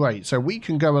 which is great. So we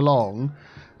can go along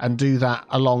and do that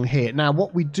along here. Now,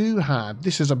 what we do have,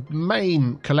 this is a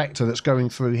main collector that's going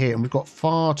through here. And we've got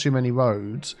far too many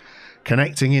roads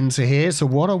connecting into here. So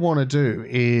what I want to do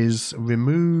is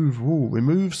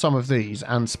remove some of these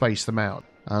and space them out.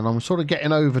 And I'm sort of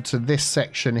getting over to this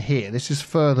section here. This is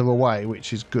further away,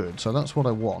 which is good. So that's what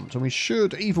I want. And we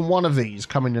should, even one of these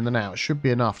coming in and out, should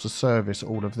be enough to service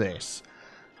all of this.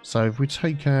 So if we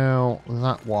take out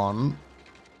that one,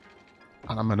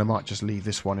 and I might just leave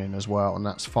this one in as well, and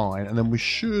that's fine. And then we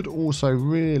should also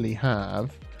really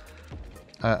have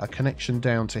a connection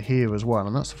down to here as well.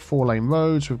 And that's a 4-lane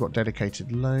road. So we've got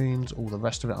dedicated lanes, all the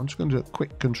rest of it. I'm just going to do a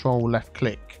quick control left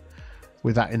click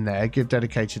with that in there, give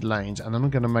dedicated lanes, and then I'm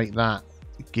going to make that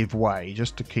give way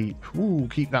just to keep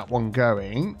that one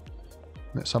going.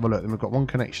 Let's have a look. Then we've got one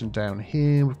connection down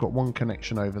here. We've got one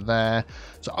connection over there.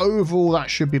 So overall, that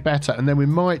should be better. And then we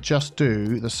might just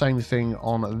do the same thing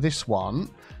on this one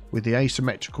with the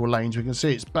asymmetrical lanes. We can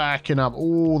see it's backing up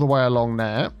all the way along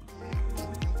there.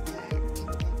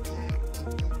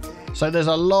 So there's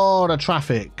a lot of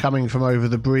traffic coming from over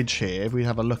the bridge here, if we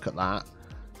have a look at that.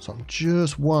 So I'm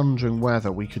just wondering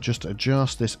whether we could just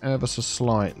adjust this ever so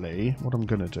slightly. What I'm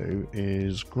going to do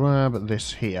is grab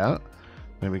this here.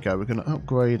 There we go. We're going to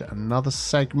upgrade another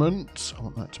segment. I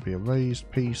want that to be a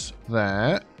raised piece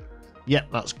there. Yep,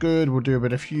 that's good. We'll do a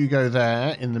bit of Hugo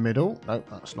there in the middle. No,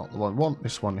 that's not the one I want.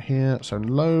 This one here. So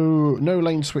no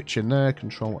lane switch in there.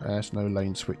 Control S, no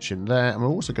lane switch in there. And we're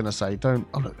also going to say don't...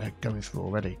 Oh, look, they're going through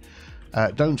already.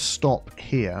 Don't stop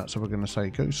here. So we're going to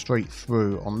say go straight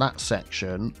through on that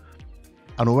section.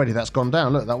 And already that's gone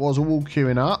down. Look, that was all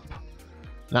queuing up.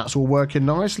 That's all working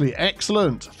nicely.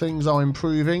 Excellent. Things are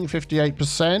improving.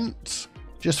 58%.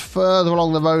 Just further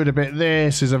along the road a bit.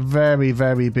 This is a very,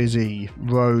 very busy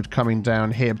road coming down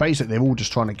here. Basically, they're all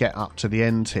just trying to get up to the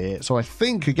end here. So I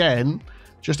think, again,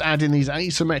 just adding these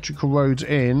asymmetrical roads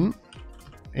in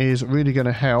is really going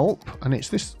to help. And it's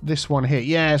this one here.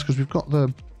 Yes, because we've got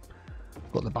the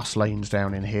bus lanes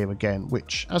down in here again,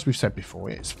 which, as we've said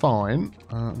before, it's fine.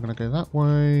 I'm going to go that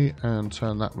way and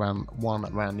turn that one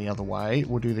around the other way.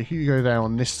 We'll do the Hugo there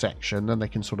on this section, then they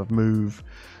can sort of move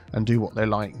and do what they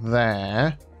like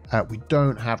there. We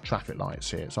don't have traffic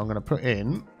lights here, so I'm going to put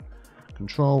in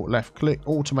control, left click,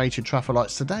 automated traffic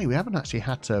lights. Today, we haven't actually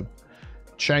had to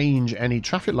change any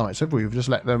traffic lights, have we? We've just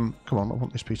let them, come on, I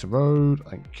want this piece of road,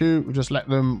 thank you. We've just let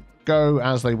them go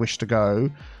as they wish to go.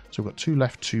 So we've got 2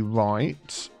 left, 2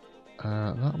 right.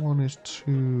 That one is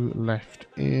 2 left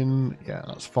in. Yeah,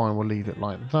 that's fine. We'll leave it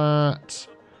like that.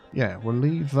 Yeah, we'll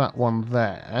leave that one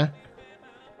there.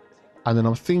 And then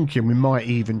I'm thinking we might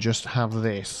even just have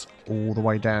this all the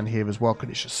way down here as well, because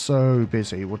it's just so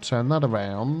busy. We'll turn that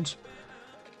around.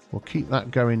 We'll keep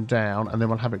that going down, and then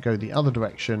we'll have it go the other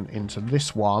direction into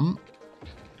this one.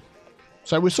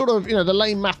 So we're sort of, the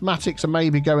lane mathematics are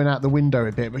maybe going out the window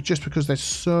a bit, but just because there's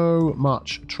so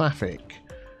much traffic,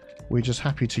 we're just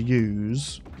happy to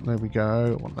use, there we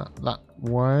go, I want that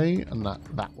way and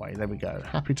that way, there we go.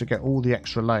 Happy to get all the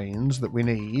extra lanes that we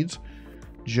need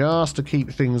just to keep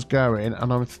things going.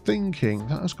 And I'm thinking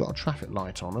that has got a traffic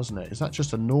light on, hasn't it? Is that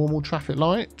just a normal traffic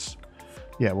light?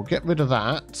 Yeah, we'll get rid of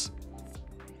that.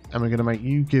 And we're going to make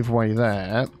you give way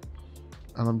there.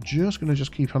 And I'm just going to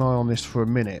keep an eye on this for a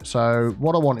minute. So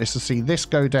what I want is to see this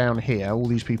go down here, all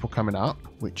these people coming up,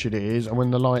 which it is. And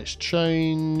when the lights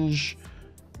change,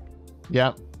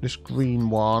 yeah, this green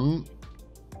one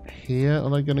here, are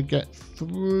they going to get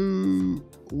through?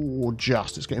 Or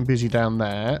just, it's getting busy down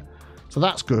there. So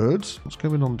that's good. What's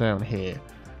going on down here?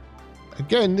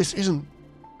 Again, this isn't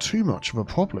too much of a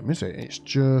problem, is it? It's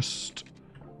just,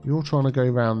 you're trying to go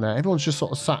around there. Everyone's just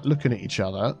sort of sat looking at each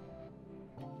other.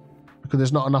 Because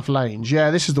there's not enough lanes.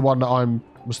 Yeah, this is the one that I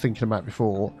was thinking about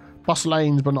before. Bus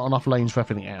lanes, but not enough lanes for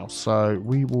everything else. So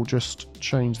we will just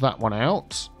change that one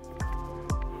out.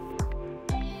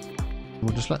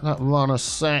 We'll just let that run a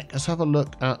sec. Let's have a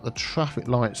look at the traffic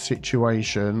light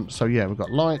situation. So yeah, we've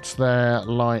got lights there,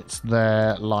 lights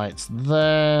there, lights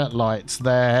there, lights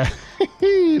there,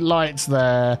 lights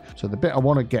there. So the bit I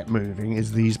want to get moving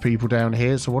is these people down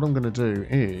here. So what I'm going to do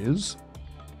is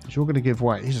you're going to give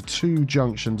way. These are 2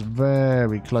 junctions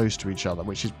very close to each other,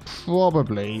 which is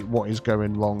probably what is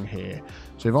going wrong here.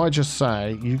 So if I just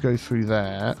say, you go through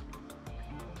there.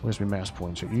 Where's my mouse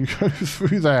pointer? You go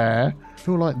through there. I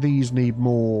feel like these need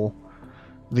more.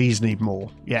 These need more.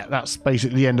 Yeah, that's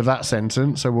basically the end of that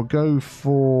sentence. So we'll go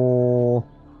for...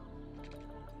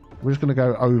 We're just going to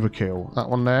go overkill. That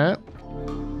one there.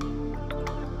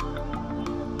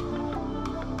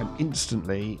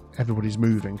 Instantly everybody's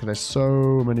moving because there's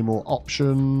so many more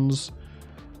options.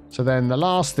 So then the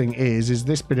last thing is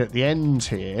this bit at the end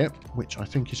here, which I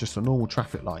think is just a normal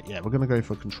traffic light. Yeah, we're going to go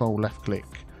for control left click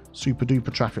super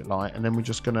duper traffic light, and then we're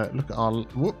just going to look at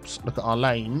our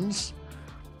lanes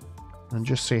and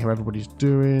just see how everybody's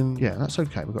doing. Yeah, that's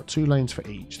okay. We've got 2 lanes for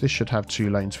each. This should have 2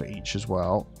 lanes for each as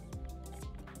well.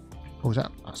 Oh,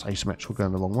 that's asymmetrical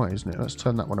going the wrong way, isn't it? Let's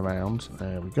turn that one around.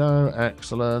 There we go.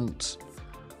 Excellent.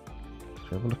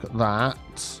 Have a look at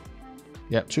that.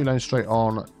 Yep, 2 lanes straight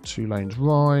on, 2 lanes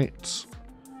right.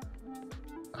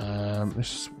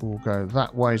 This will go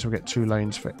that way, so we'll get 2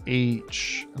 lanes for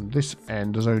each. And this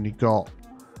end has only got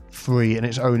 3, and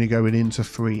it's only going into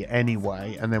 3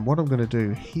 anyway. And then what I'm going to do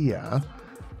here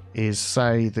is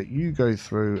say that you go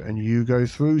through and you go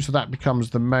through, so that becomes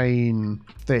the main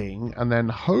thing. And then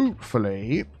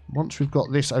hopefully once we've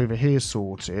got this over here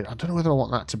sorted, I don't know whether I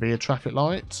want that to be a traffic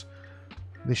light.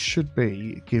 This should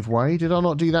be give way. Did I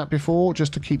not do that before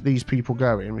just to keep these people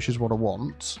going, which is what I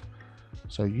want?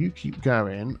 So you keep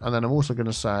going, and then I'm also going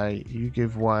to say you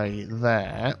give way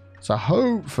there. So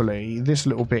hopefully this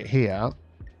little bit here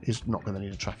is not going to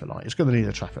need a traffic light. It's going to need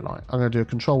a traffic light. I'm going to do a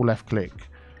control left click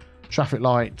traffic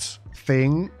light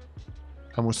thing,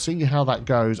 and we'll see how that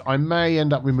goes. I may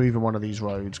end up removing one of these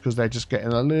roads because they're just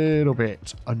getting a little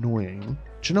bit annoying.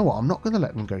 Do you know what? I'm not going to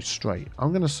let them go straight. I'm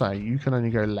going to say you can only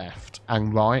go left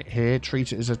and right here.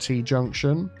 Treat it as a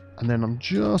T-junction. And then I'm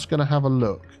just going to have a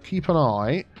look. Keep an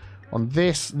eye on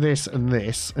this, this, and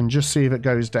this, and just see if it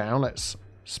goes down. Let's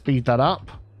speed that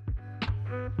up.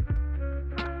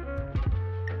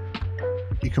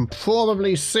 You can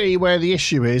probably see where the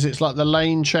issue is. It's like the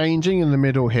lane changing in the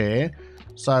middle here.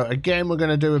 So again, we're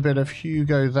going to do a bit of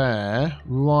Hugo there,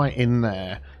 right in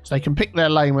there. So they can pick their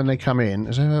lane when they come in.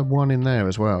 Is there one in there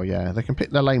as well? Yeah, they can pick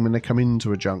their lane when they come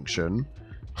into a junction.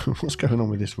 What's going on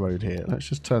with this road here? Let's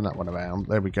just turn that one around.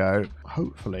 There we go.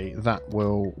 Hopefully that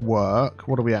will work.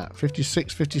 What are we at?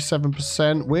 56,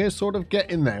 57%. We're sort of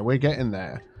getting there. We're getting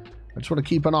there. I just want to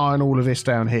keep an eye on all of this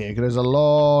down here because there's a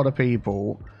lot of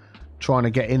people trying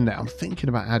to get in there. I'm thinking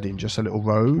about adding just a little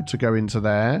road to go into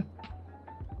there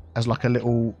as like a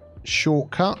little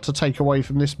shortcut to take away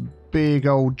from this big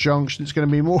old junction. It's going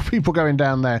to be more people going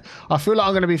down there. I feel like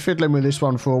I'm going to be fiddling with this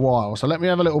one for a while, so let me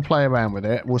have a little play around with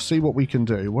it. We'll see what we can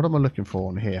do. What am I looking for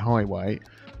on here? Highway.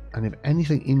 And if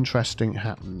anything interesting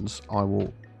happens, I'm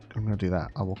going to do that.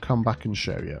 I will come back and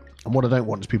show you. And what I don't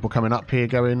want is people coming up here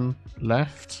going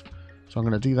left. So I'm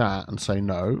going to do that and say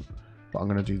no. But I'm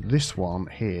going to do this one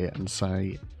here and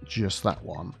say just that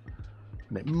one.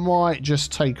 And it might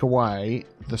just take away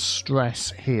the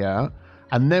stress here.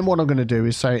 And then what I'm going to do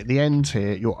is say at the end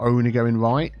here, you're only going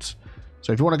right.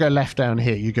 So if you want to go left down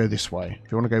here, you go this way.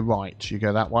 If you want to go right, you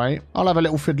go that way. I'll have a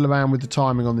little fiddle around with the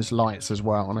timing on this lights as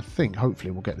well. And I think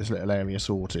hopefully we'll get this little area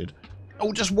sorted.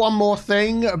 Oh, just one more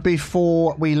thing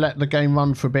before we let the game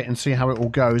run for a bit and see how it all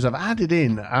goes. I've added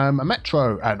in a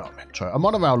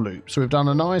monorail loop. So we've done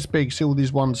a nice big, see all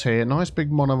these ones here, nice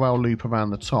big monorail loop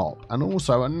around the top. And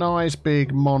also a nice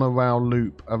big monorail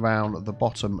loop around the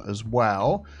bottom as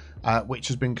well. Which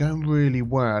has been going really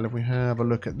well. If we have a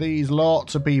look at these,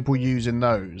 lots of people using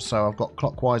those. So I've got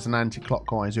clockwise and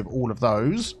anti-clockwise of all of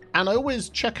those. And I always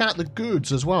check out the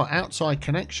goods as well, outside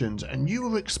connections. And you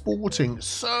were exporting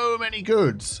so many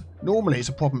goods. Normally it's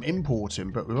a problem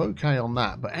importing, but we're okay on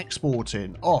that. But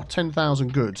exporting,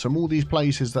 10,000 goods from all these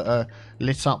places that are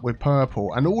lit up with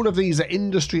purple. And all of these are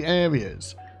industry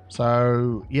areas.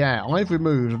 So, yeah, I've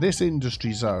removed this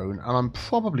industry zone, and I'm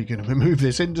probably going to remove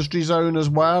this industry zone as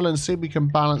well and see if we can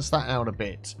balance that out a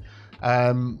bit.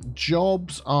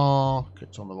 Jobs are,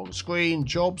 it's on the wrong screen,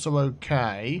 jobs are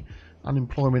okay.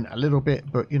 Unemployment a little bit,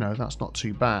 but, you know, that's not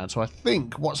too bad. So I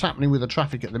think what's happening with the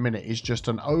traffic at the minute is just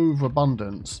an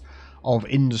overabundance of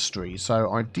industry. So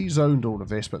I dezoned all of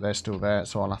this, but they're still there,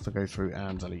 so I'll have to go through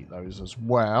and delete those as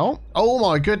well. Oh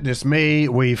my goodness me,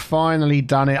 we've finally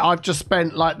done it. I've just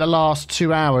spent like the last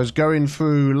 2 hours going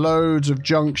through loads of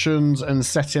junctions and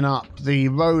setting up the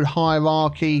road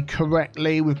hierarchy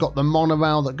correctly. We've got the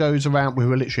monorail that goes around. We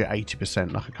were literally at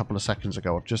 80% like a couple of seconds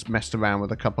ago. I've just messed around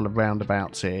with a couple of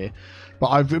roundabouts here, but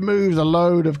I've removed a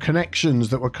load of connections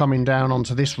that were coming down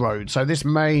onto this road. So this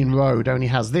main road only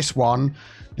has this one,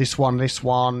 this one, this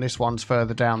one, this one's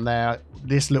further down there,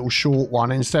 this little short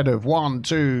one, instead of 1,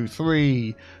 2,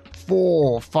 3,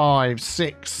 4, 5,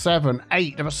 6, 7,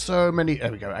 8. There were so many, there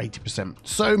we go, 80%.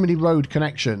 So many road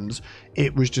connections,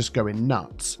 it was just going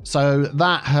nuts. So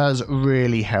that has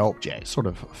really helped. Yeah, it's sort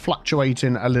of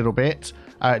fluctuating a little bit.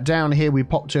 Down here we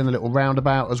popped in a little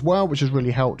roundabout as well, which has really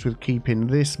helped with keeping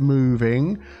this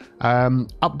moving.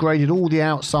 Upgraded all the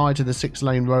outside to the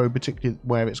 6-lane road, particularly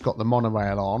where it's got the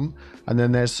monorail on. And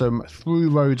then there's some through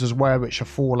roads as well, which are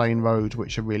 4-lane roads,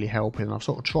 which are really helping. I've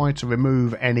sort of tried to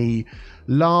remove any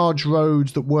large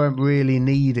roads that weren't really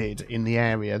needed in the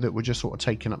area, that were just sort of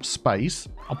taking up space.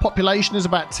 Our population is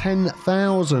about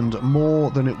 10,000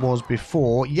 more than it was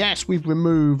before. Yes, we've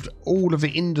removed all of the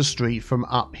industry from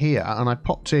up here, and I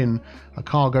popped in a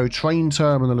cargo train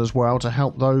terminal as well to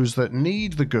help those that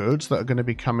need the goods that are going to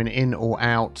be coming in or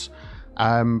out,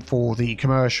 for the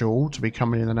commercial to be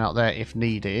coming in and out there if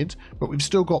needed. But we've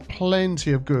still got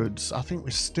plenty of goods. I think we're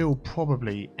still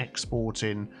probably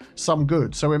exporting some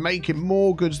goods, so we're making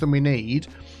more goods than we need.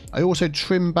 I also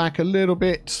trimmed back a little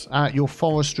bit your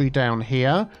forestry down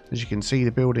here. As you can see,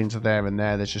 the buildings are there and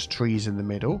there. There's just trees in the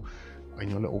middle. in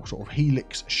your little sort of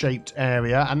helix shaped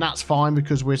area, and that's fine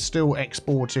because we're still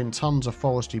exporting tons of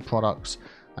forestry products,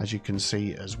 as you can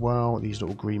see as well, these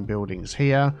little green buildings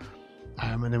here.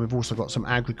 And then we've also got some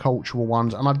agricultural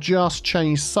ones, and I've just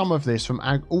changed some of this from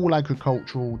all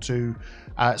agricultural to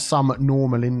some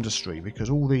normal industry, because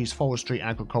all these forestry,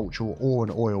 agricultural, ore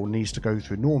and oil needs to go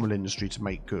through normal industry to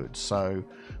make goods. So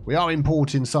we are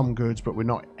importing some goods, but we're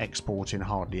not exporting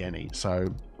hardly any.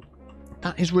 So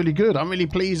that is really good. I'm really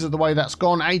pleased with the way that's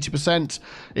gone. 80%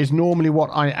 is normally what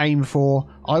I aim for.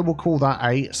 I will call that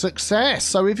a success.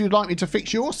 So if you'd like me to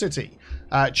fix your city,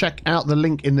 check out the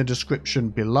link in the description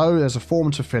below. There's a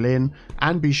form to fill in,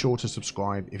 and be sure to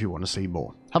subscribe if you want to see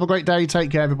more. Have a great day.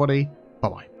 Take care, everybody.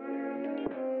 Bye-bye.